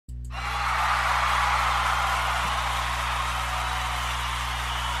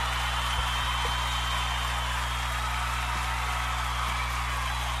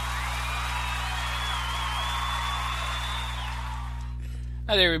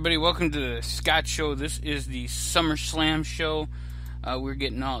Hi there, everybody. Welcome to the Thescottshow. This is the Summerslam show. We're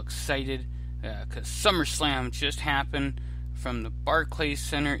getting all excited because Summerslam just happened from the Barclays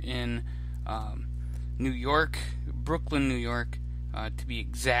Center in New York, Brooklyn, New York, to be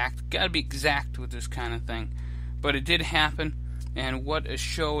exact. Got to be exact with this kind of thing. But it did happen, and what a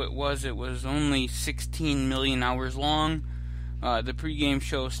show it was. It was only 16 million hours long. The pregame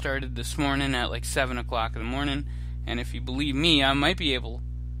show started this morning at like 7 o'clock in the morning. And if you believe me, I might be able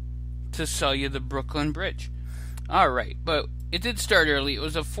to sell you the Brooklyn Bridge. Alright, but it did start early. It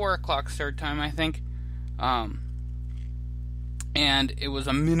was a 4 o'clock start time, I think. And it was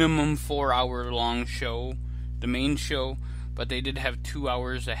a minimum 4 hour long show, the main show. But they did have 2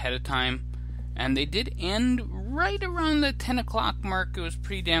 hours ahead of time. And they did end right around the 10 o'clock mark. It was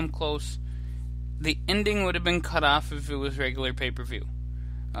pretty damn close. The ending would have been cut off if it was regular pay-per-view.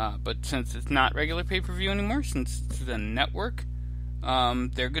 But since it's not regular pay-per-view anymore, since it's the network,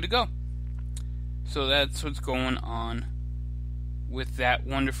 they're good to go. So that's what's going on with that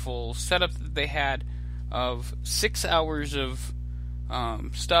wonderful setup that they had of 6 hours of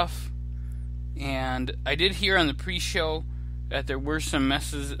stuff. And I did hear on the pre-show that there were some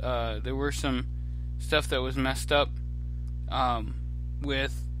messes, there were some stuff that was messed up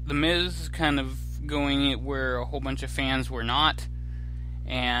with The Miz kind of going where a whole bunch of fans were not.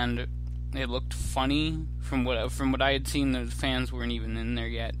 And it looked funny from what I had seen. The fans weren't even in there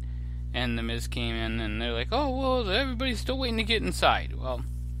yet, and the Miz came in, and they're like, "Oh well, everybody's still waiting to get inside." Well,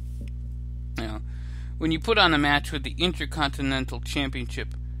 you know, when you put on a match with the Intercontinental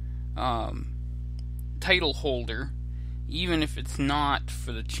Championship title holder, even if it's not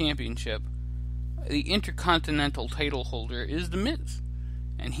for the championship, the Intercontinental title holder is the Miz,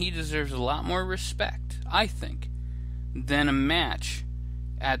 and he deserves a lot more respect, I think, than a match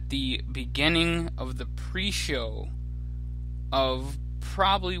at the beginning of the pre-show of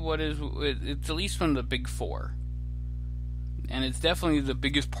probably it's at least one of the big four. And it's definitely the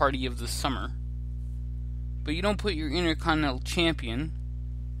biggest party of the summer. But you don't put your Intercontinental Champion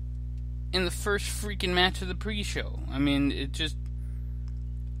in the first freaking match of the pre-show. I mean, it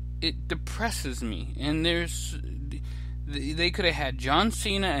depresses me. And they could have had John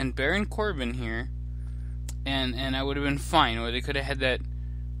Cena and Baron Corbin here, and I would have been fine. Or they could have had that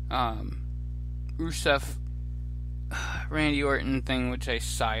Rusev, Randy Orton thing, which I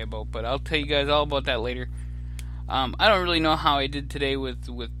sigh about, but I'll tell you guys all about that later. I don't really know how I did today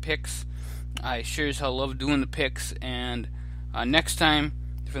with picks. I sure as hell love doing the picks, and next time,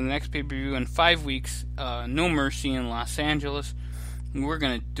 for the next pay-per-view in 5 weeks, No Mercy in Los Angeles, we're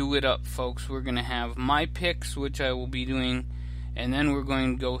going to do it up, folks. We're going to have my picks, which I will be doing, and then we're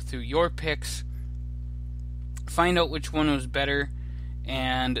going to go through your picks, find out which one was better,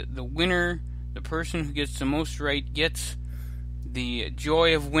 and the winner, the person who gets the most right, gets the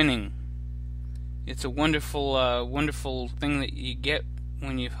joy of winning. It's a wonderful, wonderful thing that you get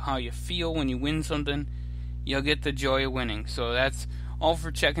how you feel when you win something. You'll get the joy of winning. So that's all for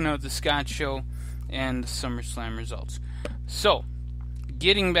checking out the Scott Show and the SummerSlam results. So,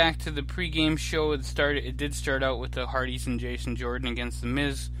 getting back to the pregame show, it did start out with the Hardys and Jason Jordan against the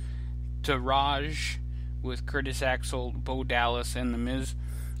Miz to Raj, with Curtis Axel, Bo Dallas, and The Miz.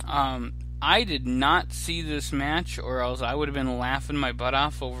 I did not see this match, or else I would have been laughing my butt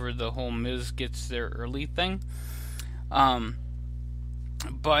off over the whole Miz gets there early thing.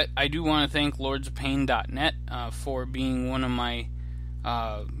 But I do want to thank lordsofpain.net for being one of my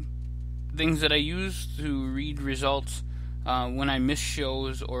things that I use to read results when I miss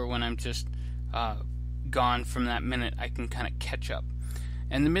shows or when I'm just gone from that minute. I can kind of catch up.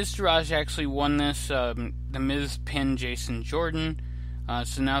 And the Miz Taraj actually won this. The Miz pinned Jason Jordan.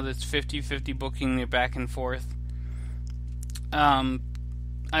 So now that's 50-50 booking it back and forth. I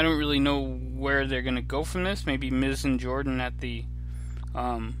don't really know where they're going to go from this. Maybe Miz and Jordan at the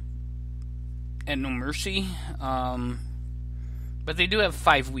at No Mercy. But they do have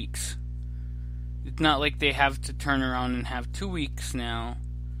 5 weeks. It's not like they have to turn around and have 2 weeks now.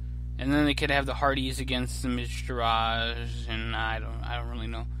 And then they could have the Hardys against the Miz Taraj, and I don't really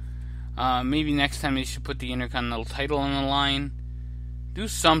know. Maybe next time they should put the Intercontinental title on the line. Do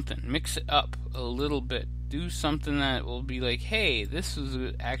something. Mix it up a little bit. Do something that will be like, hey, this is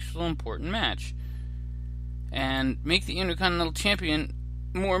an actual important match. And make the Intercontinental Champion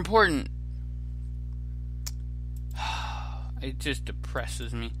more important. It just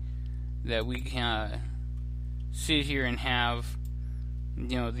depresses me that we can sit here and have,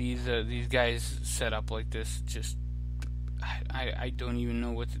 these guys set up like this. Just I don't even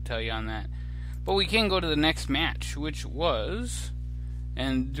know what to tell you on that. But we can go to the next match, which was,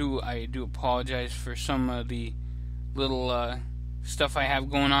 and I do apologize for some of the little stuff I have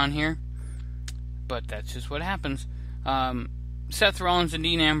going on here. But that's just what happens. Seth Rollins and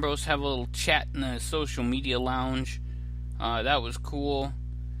Dean Ambrose have a little chat in the social media lounge. That was cool.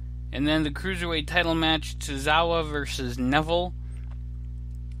 And then the Cruiserweight title match, Tozawa versus Neville.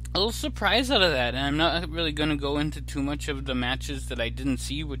 A little surprise out of that, and I'm not really going to go into too much of the matches that I didn't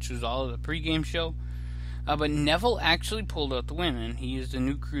see, which was all of the pregame show. But Neville actually pulled out the win, and he is the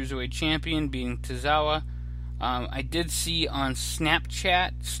new Cruiserweight champion, beating Tozawa. I did see on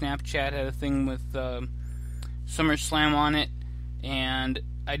Snapchat had a thing with SummerSlam on it, and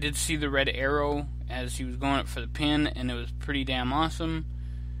I did see the red arrow as he was going up for the pin, and it was pretty damn awesome.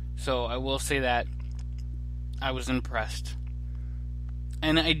 So I will say that I was impressed.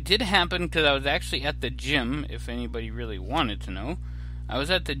 And I did happen, because I was actually at the gym, if anybody really wanted to know. I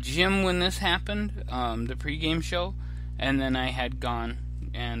was at the gym when this happened, the pregame show, and then I had gone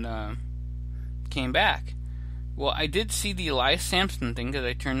and came back. Well, I did see the Elias Sampson thing, because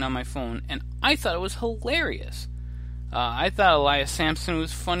I turned on my phone, and I thought it was hilarious. I thought Elias Sampson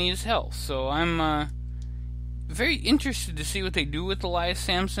was funny as hell, so I'm very interested to see what they do with Elias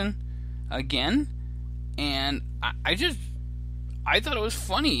Sampson again, and I thought it was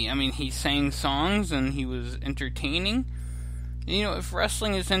funny. I mean, he sang songs and he was entertaining. You know, if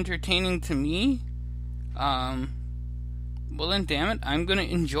wrestling is entertaining to me, well then, damn it, I'm gonna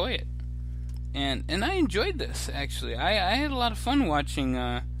enjoy it. And I enjoyed this, actually. I had a lot of fun watching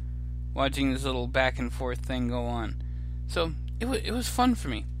this little back and forth thing go on. So it was fun for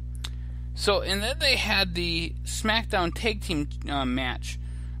me. So, and then they had the SmackDown Tag Team match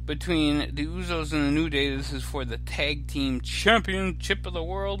between the Usos and the New Day. This is for the Tag Team Championship of the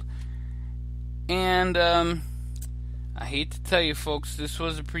World. And I hate to tell you, folks, this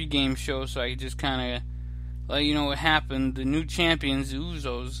was a pregame show, so I just kind of let you know what happened. The new champions, the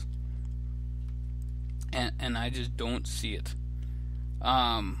Usos, and I just don't see it.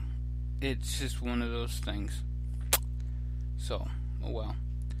 It's just one of those things. So, oh well.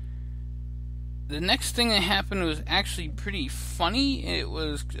 The next thing that happened was actually pretty funny. It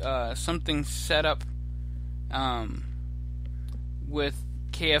was something set up with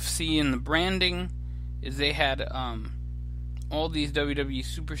KFC and the branding. Is they had all these WWE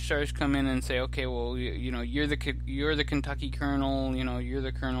superstars come in and say, okay, well, you know, you're the Kentucky Colonel, you know, you're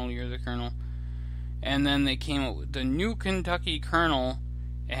the Colonel. And then they came up with the new Kentucky Colonel,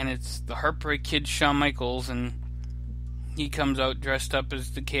 and it's the Heartbreak Kid Shawn Michaels, and he comes out dressed up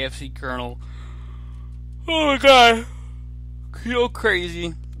as the KFC Colonel. Oh my god. So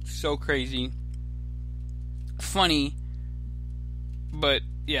crazy. Funny. But,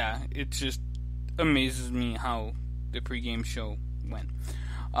 yeah, it just amazes me how the pregame show went.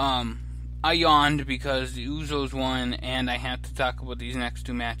 I yawned because the Usos won, and I have to talk about these next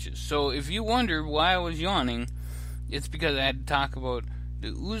two matches. So, if you wonder why I was yawning, it's because I had to talk about the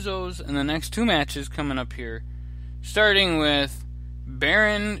Usos and the next two matches coming up here. Starting with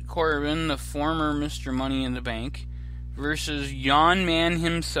Baron Corbin, the former Mr. Money in the Bank, versus Yawn Man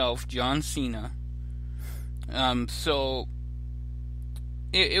himself, John Cena. So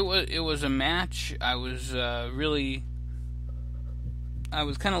it was a match. I was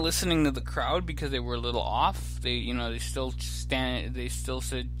kind of listening to the crowd because they were a little off. They still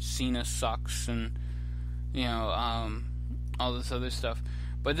said Cena sucks and all this other stuff.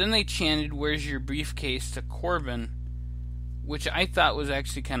 But then they chanted, "Where's your briefcase?" to Corbin, which I thought was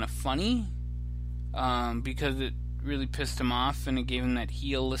actually kind of funny, because it really pissed him off and it gave him that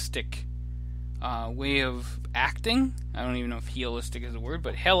heelistic way of acting. I don't even know if heelistic is a word,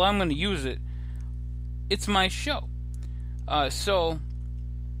 but hell, I'm going to use it. It's my show. So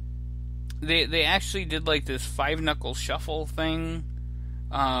they actually did like this 5-knuckle shuffle thing.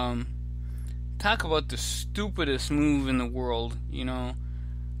 Talk about the stupidest move in the world, you know.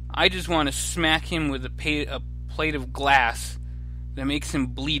 I just want to smack him with a plate of glass that makes him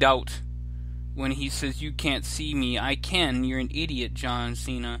bleed out when he says, "You can't see me, I can, you're an idiot, John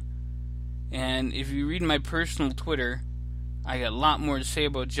Cena." And if you read my personal Twitter, I got a lot more to say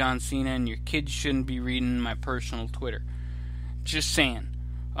about John Cena, and your kids shouldn't be reading my personal Twitter. Just saying.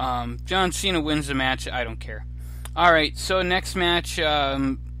 John Cena wins the match, I don't care. Alright, so next match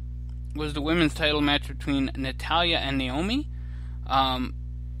was the women's title match between Natalya and Naomi.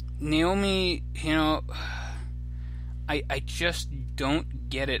 Naomi, I just don't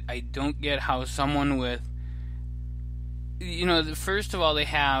get it. I don't get how someone with, first of all, they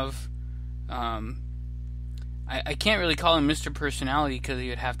have, I can't really call him Mr. Personality because he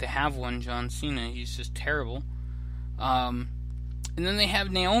would have to have one, John Cena. He's just terrible. And then they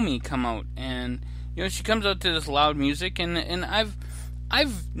have Naomi come out, and she comes out to this loud music, and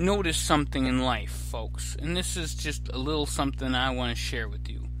I've noticed something in life, folks, and this is just a little something I want to share with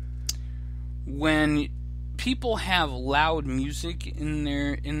you. When people have loud music in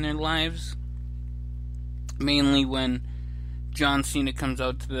their lives, mainly when John Cena comes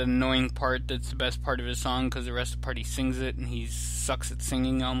out to the annoying part that's the best part of his song because the rest of the party sings it, and he sucks at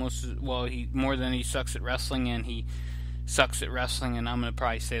singing he more than he sucks at wrestling, and he sucks at wrestling, and I'm going to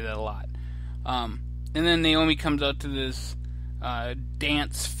probably say that a lot. And then Naomi comes out to this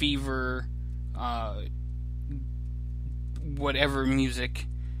dance fever, whatever music,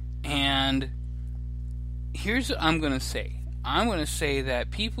 and here's what I'm going to say. I'm going to say that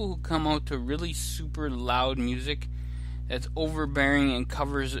people who come out to really super loud music that's overbearing and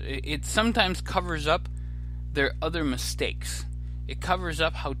it sometimes covers up their other mistakes. It covers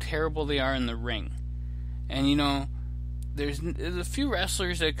up how terrible they are in the ring. And you know, there's a few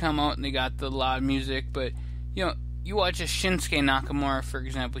wrestlers that come out and they got the loud music, but you know, you watch a Shinsuke Nakamura, for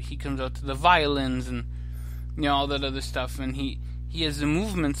example, he comes out to the violins and you know all that other stuff, and he has the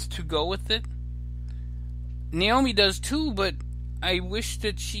movements to go with it. Naomi does too, but I wish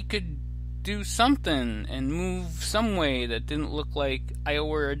that she could do something and move some way that didn't look like I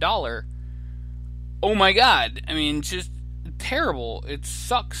owe her $1. Oh my god, I mean, just terrible. It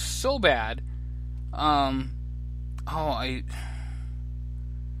sucks so bad. I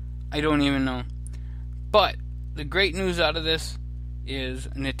don't even know. But the great news out of this is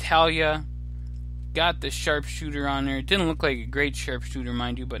Natalya got the sharpshooter on there. It didn't look like a great sharpshooter,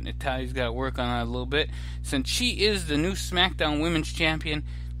 mind you, but Natalya's got to work on that a little bit. Since she is the new SmackDown Women's Champion,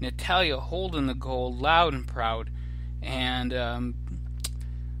 Natalya holding the gold loud and proud. And,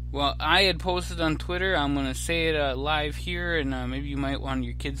 well, I had posted on Twitter, I'm going to say it live here, and maybe you might want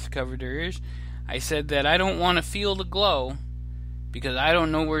your kids to cover their ears. I said that I don't want to feel the glow because I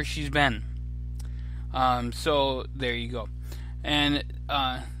don't know where she's been. So, there you go. And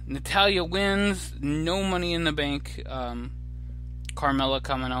Natalya wins, no money in the bank. Carmella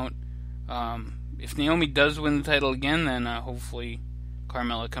coming out. If Naomi does win the title again, then hopefully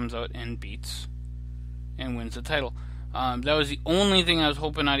Carmella comes out and beats and wins the title. That was the only thing I was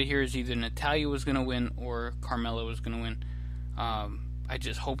hoping out of here, is either Natalya was going to win or Carmella was going to win. I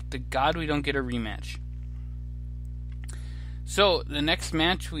just hope to God we don't get a rematch. So, the next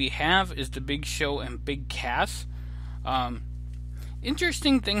match we have is the Big Show and Big Cass.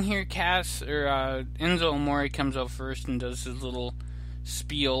 Interesting thing here, Enzo Amore comes out first and does his little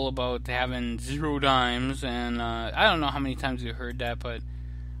spiel about having 0 dimes, and I don't know how many times you heard that, but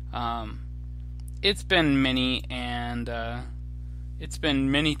it's been many, and it's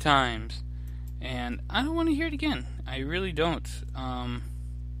been many times, and I don't want to hear it again. I really don't.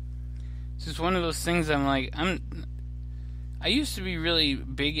 It's just one of those things. I used to be really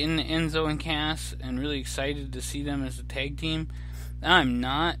big into Enzo and Cass and really excited to see them as a tag team. Now I'm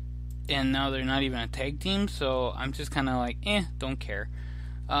not, and now they're not even a tag team, so I'm just kind of like, don't care.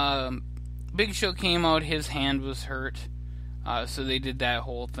 Big Show came out, his hand was hurt, so they did that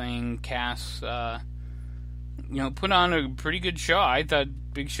whole thing. Cass, put on a pretty good show. I thought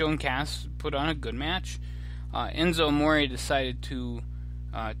Big Show and Cass put on a good match. Enzo Amore decided to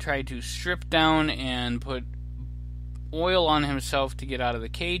try to strip down and put oil on himself to get out of the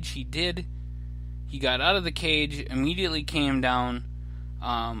cage. He did. He got out of the cage, immediately came down.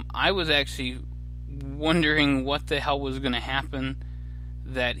 I was actually wondering what the hell was going to happen,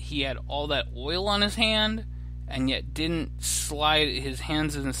 that he had all that oil on his hand and yet his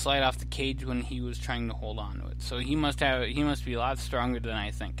hands didn't slide off the cage when he was trying to hold on to it. So he must be a lot stronger than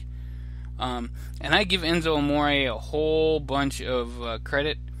I think. And I give Enzo Amore a whole bunch of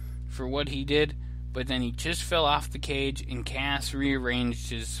credit for what he did, but then he just fell off the cage and Cass rearranged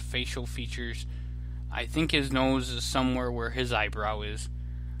his facial features. I think his nose is somewhere where his eyebrow is.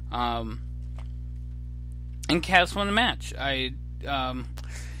 And Cass won the match. If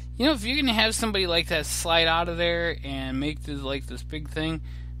you're going to have somebody like that slide out of there and make this big thing,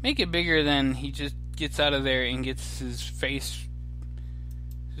 make it bigger than he just gets out of there and gets his face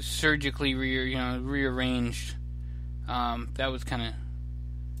surgically rearranged. That was kind of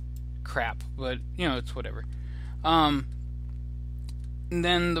crap, but it's whatever. And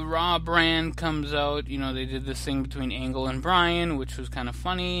then the Raw brand comes out. They did this thing between Angle and Bryan, which was kind of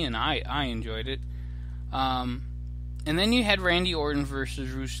funny, and I enjoyed it. And then you had Randy Orton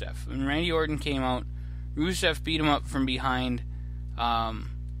versus Rusev. When Randy Orton came out, Rusev beat him up from behind.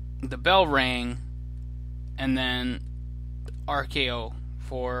 The bell rang, and then RKO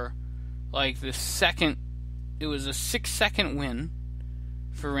for the second. It was a 6-second win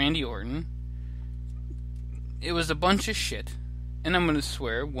for Randy Orton. It was a bunch of shit. And I'm going to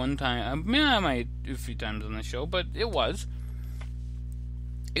swear one time. I might a few times on the show, but it was.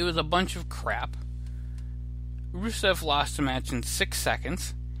 It was a bunch of crap. Rusev lost the match in 6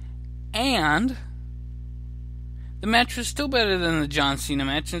 seconds, and the match was still better than the John Cena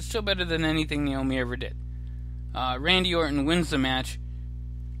match, and still better than anything Naomi ever did. Randy Orton wins the match.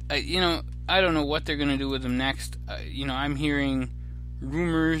 I don't know what they're going to do with him next. I'm hearing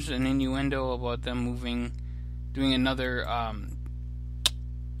rumors and innuendo about them doing another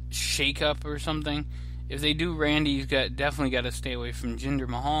shake-up or something. If they do, Randy's definitely got to stay away from Jinder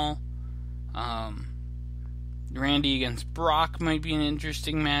Mahal. Randy against Brock might be an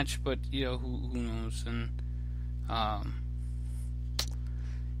interesting match, but who knows? And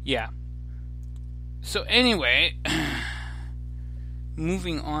yeah. So anyway,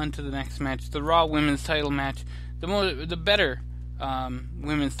 moving on to the next match, the Raw Women's Title match, the better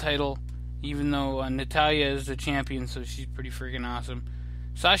women's title, even though Natalya is the champion, so she's pretty freaking awesome.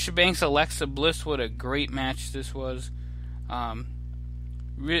 Sasha Banks, Alexa Bliss, what a great match this was.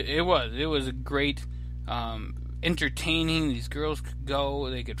 It was a great, entertaining. These girls could go,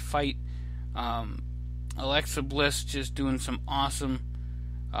 they could fight. Alexa Bliss just doing some awesome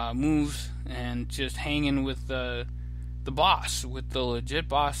moves and just hanging with the boss, with the legit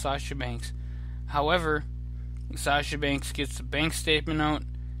boss, Sasha Banks. However, Sasha Banks gets the bank statement out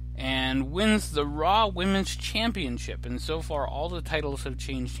and wins the Raw Women's Championship. And so far, all the titles have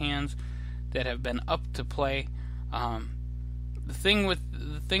changed hands that have been up to play. The thing with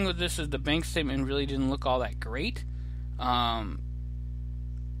this is the bank statement really didn't look all that great.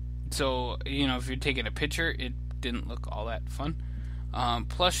 So if you're taking a picture, it didn't look all that fun.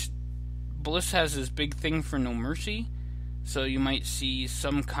 Plus, Bliss has this big thing for No Mercy, so you might see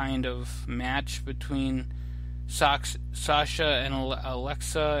some kind of match between Sasha and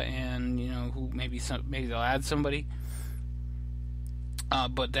Alexa, and who maybe they'll add somebody.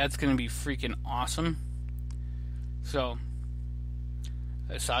 But that's going to be freaking awesome. So,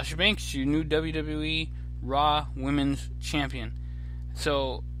 Sasha Banks, your new WWE Raw Women's Champion.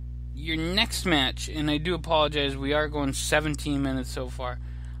 So, your next match, and I do apologize, we are going 17 minutes so far.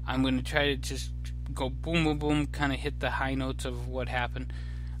 I'm going to try to just go boom, boom, boom, kind of hit the high notes of what happened.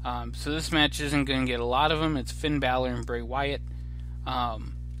 So this match isn't going to get a lot of them. It's Finn Balor and Bray Wyatt.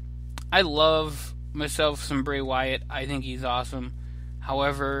 I love myself some Bray Wyatt. I think he's awesome.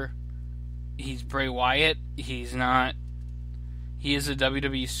 However, he's Bray Wyatt. He is a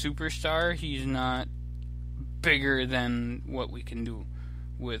WWE superstar. He's not bigger than what we can do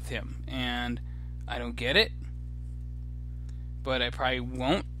with him. And I don't get it. But I probably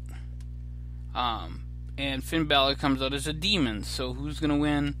won't. And Finn Balor comes out as a demon. So who's going to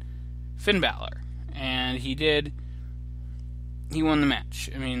win? Finn Balor. And he did. He won the match.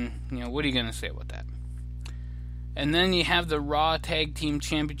 I mean, what are you going to say about that? And then you have the Raw Tag Team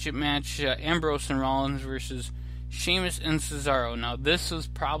Championship match. Ambrose and Rollins versus Sheamus and Cesaro. Now, this was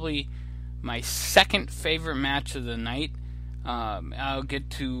probably my second favorite match of the night. I'll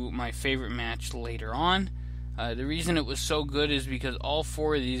get to my favorite match later on. The reason it was so good is because all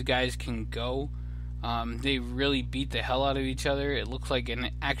four of these guys can go. They really beat the hell out of each other. It looks like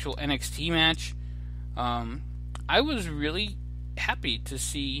an actual NXT match. I was really happy to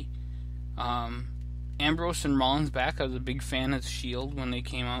see Ambrose and Rollins back. I was a big fan of Shield when they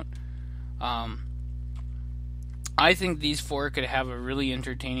came out. I think these four could have a really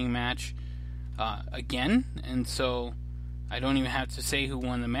entertaining match again, and so I don't even have to say who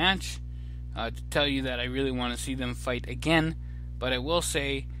won the match to tell you that I really want to see them fight again. But I will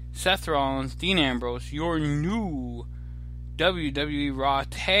say Seth Rollins, Dean Ambrose, your new WWE Raw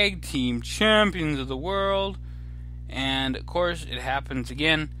Tag Team Champions of the World. And, of course, it happens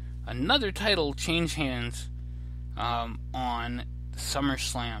again. Another title change hands on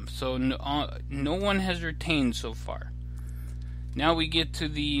SummerSlam. So no one has retained so far. Now we get to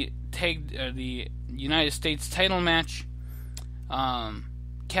the United States title match.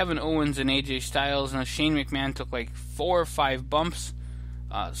 Kevin Owens and AJ Styles. Now Shane McMahon took like 4 or 5 bumps.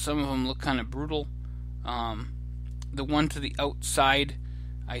 Some of them look kind of brutal. The one to the outside,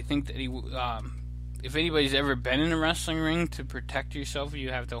 I think that he... if anybody's ever been in a wrestling ring, to protect yourself, you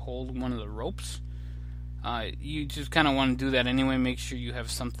have to hold one of the ropes. You just kind of want to do that anyway. Make sure you have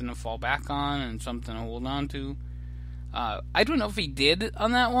something to fall back on and something to hold on to. I don't know if he did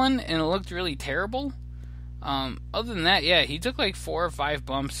on that one, and it looked really terrible. Other than that, yeah, he took like 4 or 5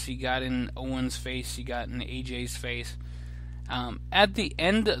 bumps. He got in Owens' face. He got in AJ's face. At the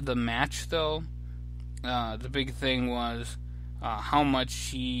end of the match, though, the big thing was how much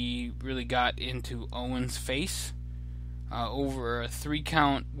he really got into Owens' face over a 3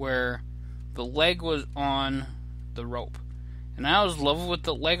 count where the leg was on the rope. And I always love with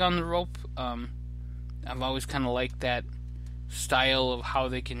the leg on the rope. I've always kind of liked that style of how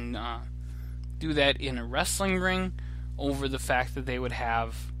they can do that in a wrestling ring over the fact that they would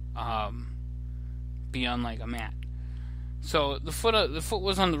have be on like a mat. So the foot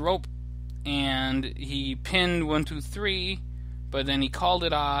was on the rope, and he pinned 1, 2, 3, but then he called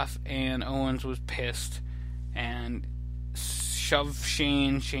it off, and Owens was pissed and shoved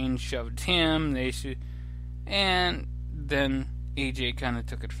Shane. Shane shoved him. And then AJ kind of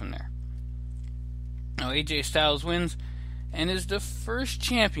took it from there. Now AJ Styles wins and is the first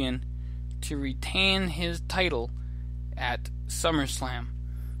champion to retain his title at SummerSlam.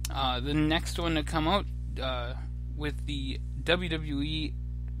 The next one to come out with the WWE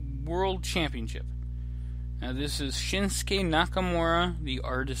World Championship. Now this is Shinsuke Nakamura, the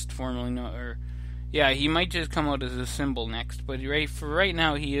artist formerly known, he might just come out as a symbol next, but for right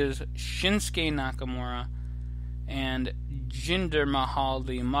now he is Shinsuke Nakamura, and Jinder Mahal,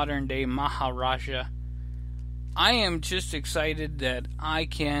 the modern day Maharaja. I am just excited that I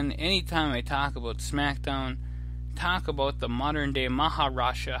can, anytime I talk about SmackDown, talk about the modern day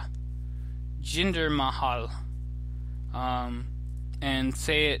Maharaja, Jinder Mahal, and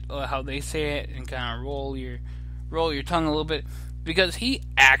say it how they say it, and kind of roll your tongue a little bit, because he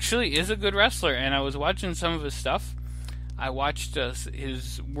actually is a good wrestler. And I was watching some of his stuff. I watched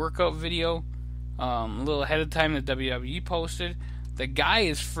his workout video a little ahead of time that WWE posted. The guy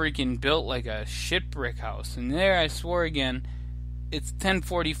is freaking built like a shit brick house. And there, I swore again, it's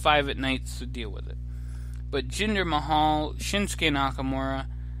 10:45 at night, so deal with it. But Jinder Mahal, Shinsuke Nakamura,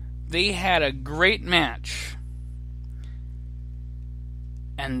 they had a great match.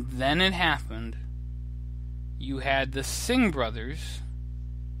 And then it happened. You had the Singh brothers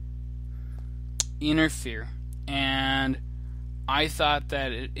interfere. And I thought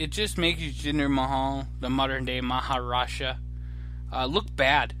that it just makes Jinder Mahal, the modern day Maharaja, look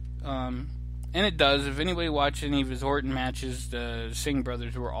bad. And it does. If anybody watched any of his Orton matches, the Singh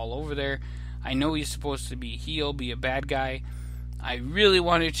brothers were all over there. I know he's supposed to be a heel, be a bad guy. I really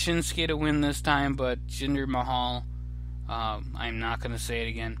wanted Shinsuke to win this time, but Jinder Mahal, I'm not going to say it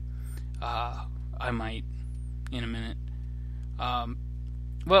again. I might in a minute.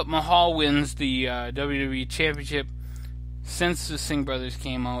 But Mahal wins the WWE Championship. Since the Singh brothers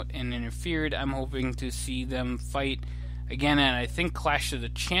came out and interfered, I'm hoping to see them fight again at, I think, Clash of the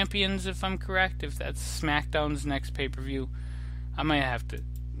Champions, if I'm correct. If that's SmackDown's next pay-per-view, I might have to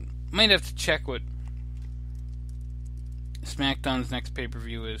check what SmackDown's next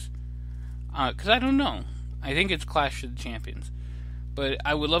pay-per-view is, because I don't know. I think it's Clash of the Champions, but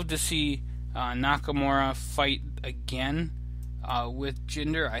I would love to see Nakamura fight again with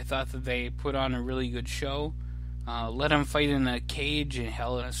Jinder. I thought that they put on a really good show. Let him fight in a cage in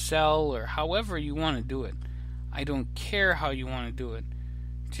Hell in a Cell, or however you want to do it. I don't care how you want to do it.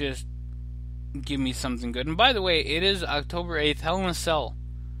 Just give me something good. And by the way, it is October 8th, Hell in a Cell.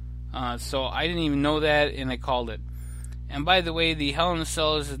 So I didn't even know that, and I called it. And by the way, the Hell in a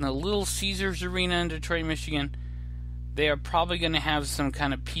Cell is in the Little Caesars Arena in Detroit, Michigan. They are probably going to have some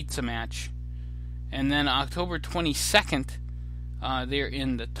kind of pizza match. And then October 22nd, they're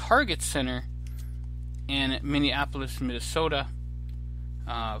in the Target Center in Minneapolis, Minnesota,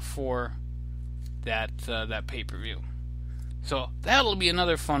 for that pay-per-view. So that'll be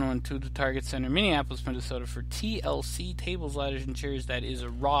another fun one too. The Target Center, Minneapolis, Minnesota, for TLC Tables, Ladders, and Chairs. That is a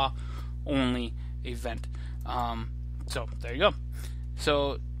Raw-only event. So there you go.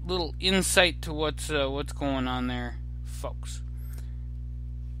 So little insight to what's going on there, folks.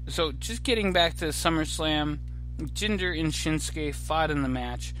 So just getting back to SummerSlam, Jinder and Shinsuke fought in the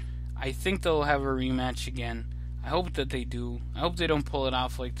match. I think they'll have a rematch again. I hope that they do. I hope they don't pull it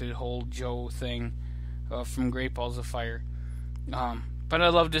off like the whole Joe thing from Great Balls of Fire. But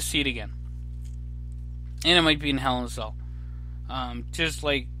I'd love to see it again. And it might be in Hell in a Cell. Just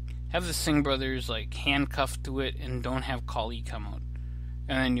like have the Singh brothers like handcuffed to it, and don't have Khali come out,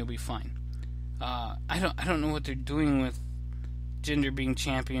 and then you'll be fine. I don't know what they're doing with Jinder being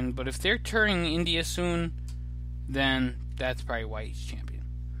champion, but if they're touring India soon, then that's probably why he's champion.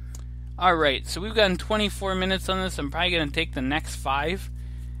 Alright, so we've gotten 24 minutes on this. I'm probably going to take the next 5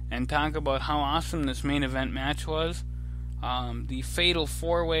 and talk about how awesome this main event match was. The Fatal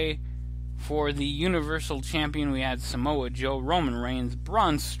 4-Way for the Universal Champion. We had Samoa Joe, Roman Reigns,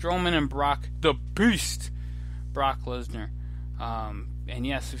 Braun Strowman, and Brock the Beast, Brock Lesnar. And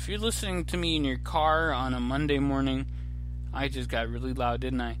yes, if you're listening to me in your car on a Monday morning, I just got really loud,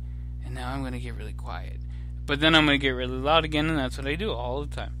 didn't I? And now I'm going to get really quiet. But then I'm going to get really loud again, and that's what I do all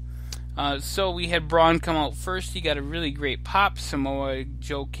the time. So we had Braun come out first. He got a really great pop. Samoa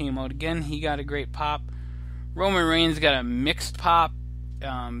Joe came out again. He got a great pop. Roman Reigns got a mixed pop.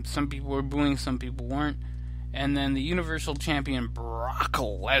 Some people were booing, some people weren't. And then the Universal Champion Brock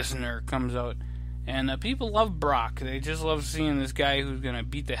Lesnar comes out. And people love Brock. They just love seeing this guy who's going to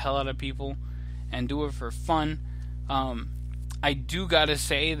beat the hell out of people and do it for fun. I do got to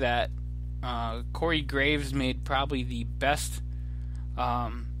say that Corey Graves made probably the best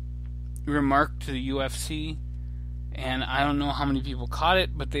remark to the UFC. And I don't know how many people caught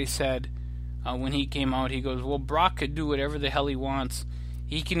it, but they said when he came out, he goes, well, Brock could do whatever the hell he wants.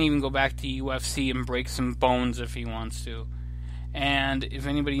 He can even go back to UFC and break some bones if he wants to. And if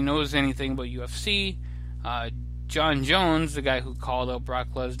anybody knows anything about UFC, John Jones, the guy who called out Brock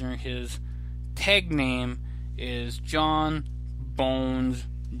Lesnar, his tag name is John Bones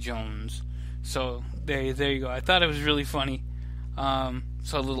Jones. So there you go. I thought it was really funny.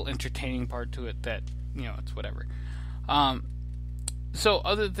 So a little entertaining part to it that, it's whatever. So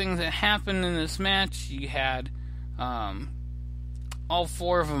other things that happened in this match, you had all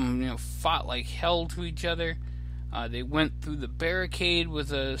four of them, fought like hell to each other. They went through the barricade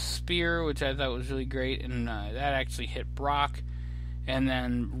with a spear, which I thought was really great, and that actually hit Brock. And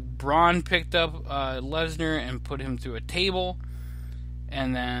then Braun picked up Lesnar and put him through a table,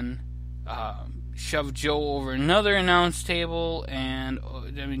 and then shoved Joe over another announce table, and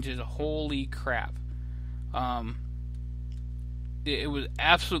just holy crap. It was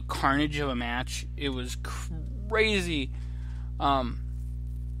absolute carnage of a match. It was crazy. I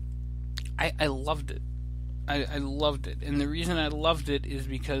loved it. I loved it. And the reason I loved it is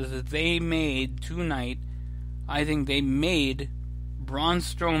because they made tonight, I think they made Braun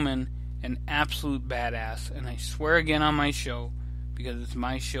Strowman an absolute badass. And I swear again on my show, because it's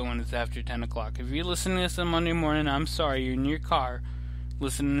my show and it's after 10 o'clock. If you're listening to this on Monday morning, I'm sorry, you're in your car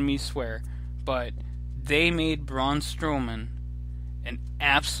listening to me swear. But they made Braun Strowman an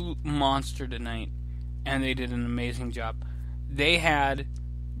absolute monster tonight, and they did an amazing job. They had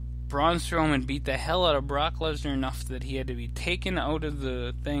Braun Strowman beat the hell out of Brock Lesnar enough that he had to be taken out of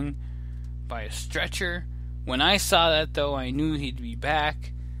the thing by a stretcher. When I saw that, though, I knew he'd be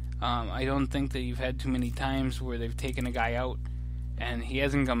back. I don't think that you've had too many times where they've taken a guy out and he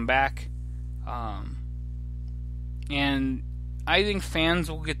hasn't come back. And I think fans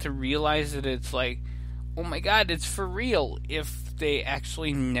will get to realize that it's like, oh my god, it's for real if they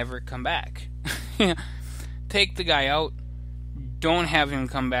actually never come back. Take the guy out, don't have him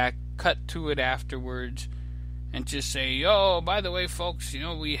come back, cut to it afterwards, and just say, oh, by the way, folks,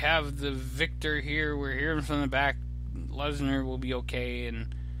 we have the victor here, we're hearing from the back, Lesnar will be okay,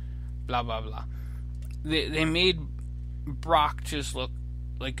 and blah, blah, blah. They made Brock just look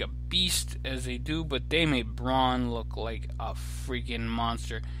like a beast as they do, but they made Braun look like a freaking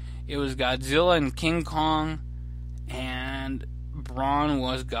monster. It was Godzilla and King Kong, and Braun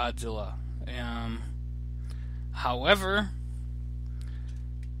was Godzilla. However,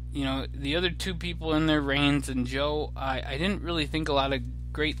 the other two people in there, Reigns and Joe, I didn't really think a lot of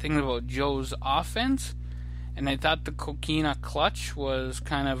great things about Joe's offense, and I thought the Coquina clutch was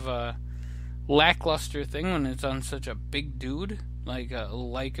kind of a lackluster thing when it's on such a big dude like a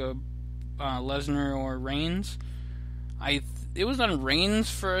Lesnar or Reigns. It was on Reigns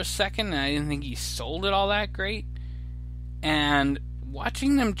for a second, and I didn't think he sold it all that great. And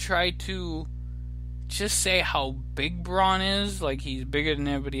watching them try to just say how big Braun is, like he's bigger than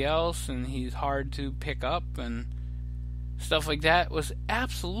everybody else, and he's hard to pick up, and stuff like that, was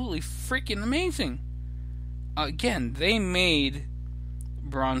absolutely freaking amazing. Again, they made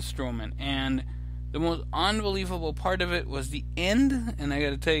Braun Strowman, and the most unbelievable part of it was the end, and I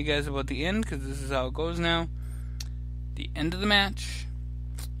gotta tell you guys about the end, because this is how it goes now. The end of the match,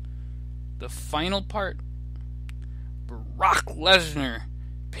 the final part, Brock Lesnar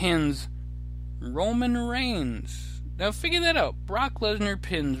pins Roman Reigns. Now figure that out. Brock Lesnar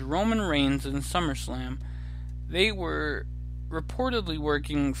pins Roman Reigns in SummerSlam. They were reportedly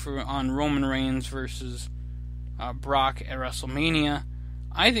working on Roman Reigns versus Brock at WrestleMania.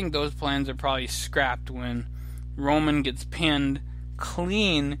 I think those plans are probably scrapped when Roman gets pinned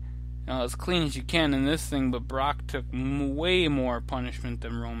clean, as clean as you can in this thing, but Brock took way more punishment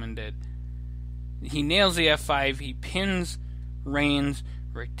than Roman did. He nails the F5, he pins Reigns,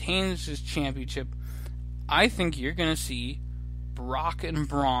 retains his championship. I think you're going to see Brock and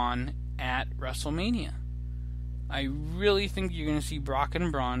Braun at WrestleMania. I really think you're going to see Brock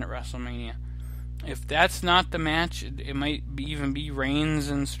and Braun at WrestleMania. If that's not the match, it might even be Reigns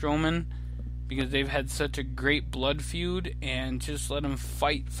and Strowman, because they've had such a great blood feud, and just let them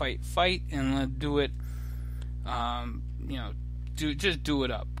fight, and let do it. Just do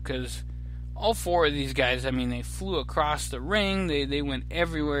it up, because all four of these guys, they flew across the ring, they went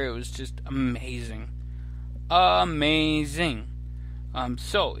everywhere. It was just amazing.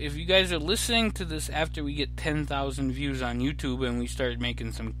 So, if you guys are listening to this after we get 10,000 views on YouTube and we start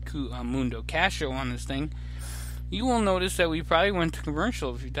making some Mundo Casho on this thing, you will notice that we probably went to commercial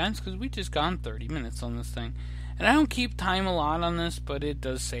a few times because we just gone 30 minutes on this thing. And I don't keep time a lot on this, but it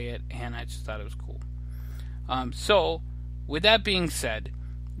does say it, and I just thought it was cool. So, with that being said,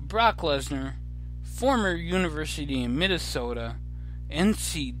 Brock Lesnar, former University of Minnesota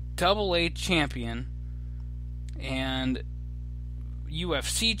NCAA champion and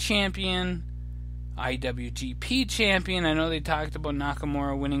UFC champion, IWGP champion. I know they talked about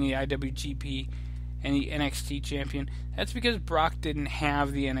Nakamura winning the IWGP and the NXT champion. That's because Brock didn't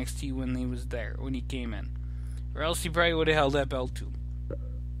have the NXT when he was there, when he came in. Or else he probably would have held that belt too.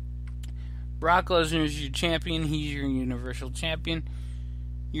 Brock Lesnar is your champion. He's your Universal Champion.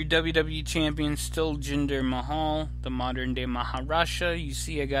 Your WWE Champion, still Jinder Mahal, the modern-day Maharaja. You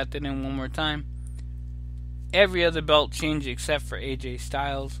see I got that in one more time. Every other belt changed except for AJ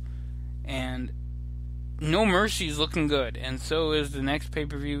Styles. And No Mercy's looking good. And so is the next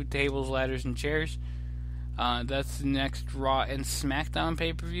pay-per-view, Tables, Ladders, and Chairs. That's the next Raw and SmackDown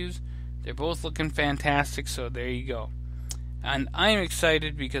pay-per-views. They're both looking fantastic, so there you go. And I'm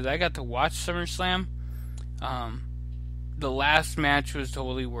excited because I got to watch SummerSlam. The last match was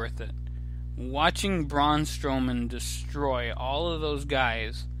totally worth it. Watching Braun Strowman destroy all of those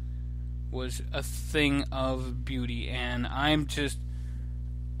guys was a thing of beauty, and I'm just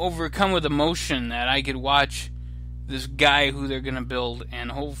overcome with emotion that I could watch this guy who they're going to build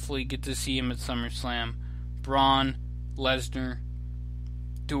and hopefully get to see him at SummerSlam. Braun Lesnar,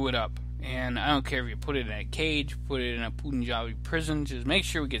 do it up. And I don't care if you put it in a cage, put it in a Punjabi prison, just make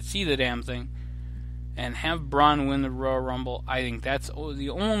sure we can see the damn thing. And have Braun win the Royal Rumble. I think that's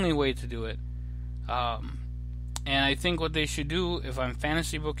the only way to do it. And I think what they should do, if I'm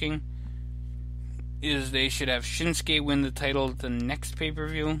fantasy booking, is they should have Shinsuke win the title at the next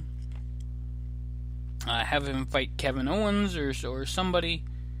pay-per-view. Have him fight Kevin Owens or somebody.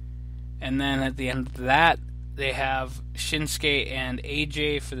 And then at the end of that, they have Shinsuke and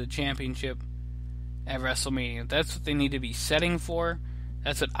AJ for the championship at WrestleMania. That's what they need to be setting for.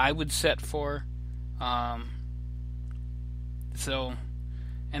 That's what I would set for. And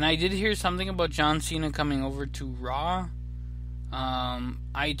I did hear something about John Cena coming over to Raw.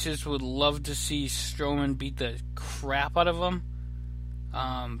 I just would love to see Strowman beat the crap out of him.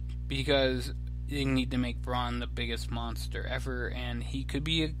 Because they need to make Braun the biggest monster ever, and he could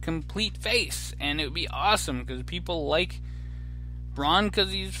be a complete face, and it would be awesome, because people like Braun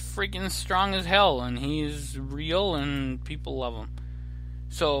because he's freaking strong as hell, and he's real, and people love him.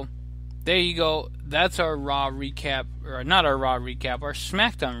 So, there you go. That's our Raw recap, or not our Raw recap, our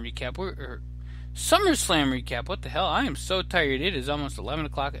SmackDown recap, or SummerSlam recap. What the hell? I am so tired. It is almost 11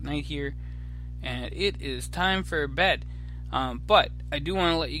 o'clock at night here, and it is time for bed. But I do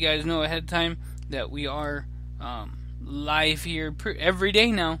want to let you guys know ahead of time that we are live here every day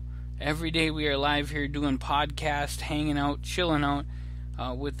now. Every day we are live here doing podcast, hanging out, chilling out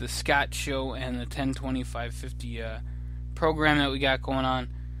with the Scott Show and the 102550 program that we got going on.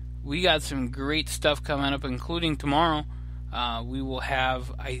 We got some great stuff coming up, including tomorrow. We will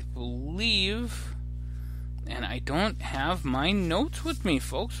have, I believe, and I don't have my notes with me,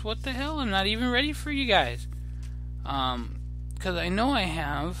 folks. What the hell? I'm not even ready for you guys. Because I know I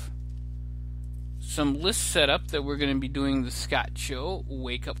have some lists set up that we're going to be doing the Scott Show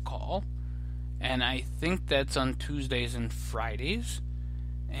Wake Up Call. And I think that's on Tuesdays and Fridays.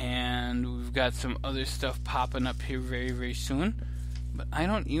 And we've got some other stuff popping up here very, very soon. But I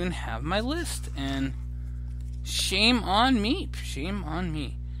don't even have my list. And shame on me. Shame on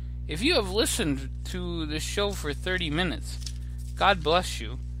me. If you have listened to the show for 30 minutes, God bless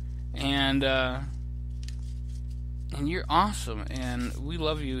you. And you're awesome, and we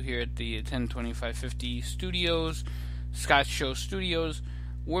love you here at the 102550 Studios, Scott Show Studios.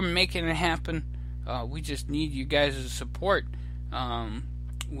 We're making it happen. We just need you guys' support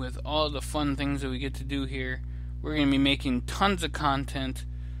with all the fun things that we get to do here. We're going to be making tons of content.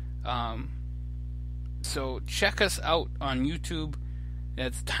 So check us out on YouTube.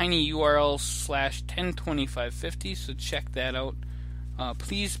 That's tinyurl/102550, so check that out.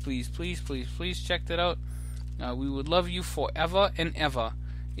 Please check that out. We would love you forever and ever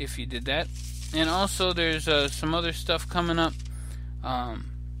if you did that. And also, there's some other stuff coming up.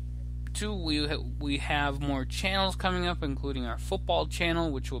 Too, we have more channels coming up, including our football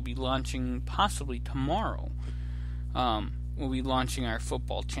channel, which will be launching possibly tomorrow. We'll be launching our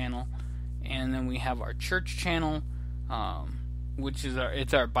football channel, and then we have our church channel, which is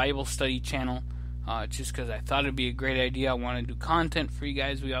our Bible study channel. Just because I thought it'd be a great idea, I want to do content for you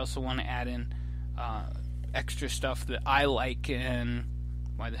guys. We also want to add in extra stuff that I like, and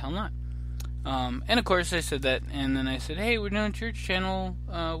why the hell not? And of course I said that, and then I said, hey, we're doing a church channel,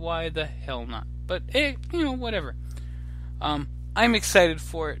 why the hell not? But hey, whatever. I'm excited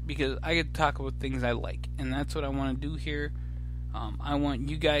for it because I get to talk about things I like, and that's what I want to do here. I want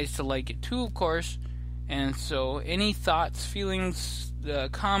you guys to like it too, of course. And so any thoughts, feelings,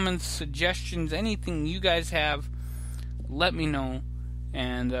 comments, suggestions, anything you guys have, let me know,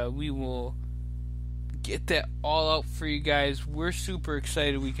 and we will get that all out for you guys. We're super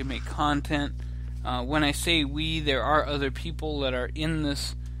excited we can make content. When I say we, there are other people that are in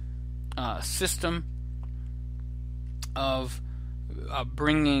this system of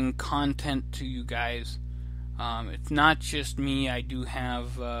bringing content to you guys. It's not just me. I do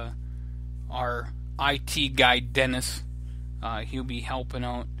have our IT guy, Dennis. He'll be helping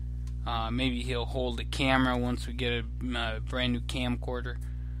out. Maybe he'll hold the camera once we get a brand new camcorder.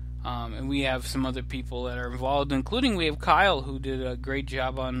 And we have some other people that are involved, including we have Kyle, who did a great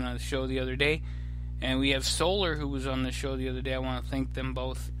job on the show the other day. And we have Solar, who was on the show the other day. I want to thank them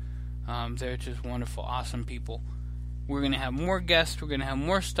both. They're just wonderful, awesome people. We're going to have more guests. We're going to have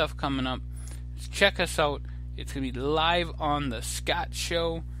more stuff coming up. Just check us out. It's going to be live on the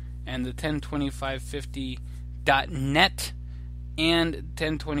Thescottshow and the 102550.net and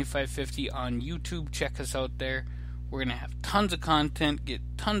 102550 on YouTube. Check us out there. We're going to have tons of content, get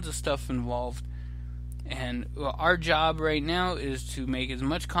tons of stuff involved. And our job right now is to make as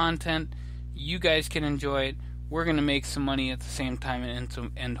much content. You guys can enjoy it. We're going to make some money at the same time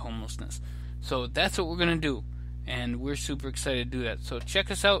and end homelessness. So that's what we're going to do. And we're super excited to do that. So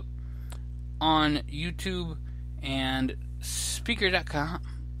check us out on YouTube and Speaker.com.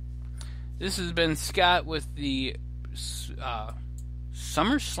 This has been Scott with the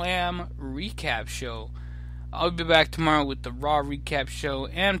Summerslam recap show. I'll be back tomorrow with the Raw recap show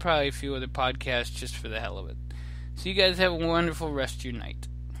and probably a few other podcasts just for the hell of it. So you guys have a wonderful rest of your night.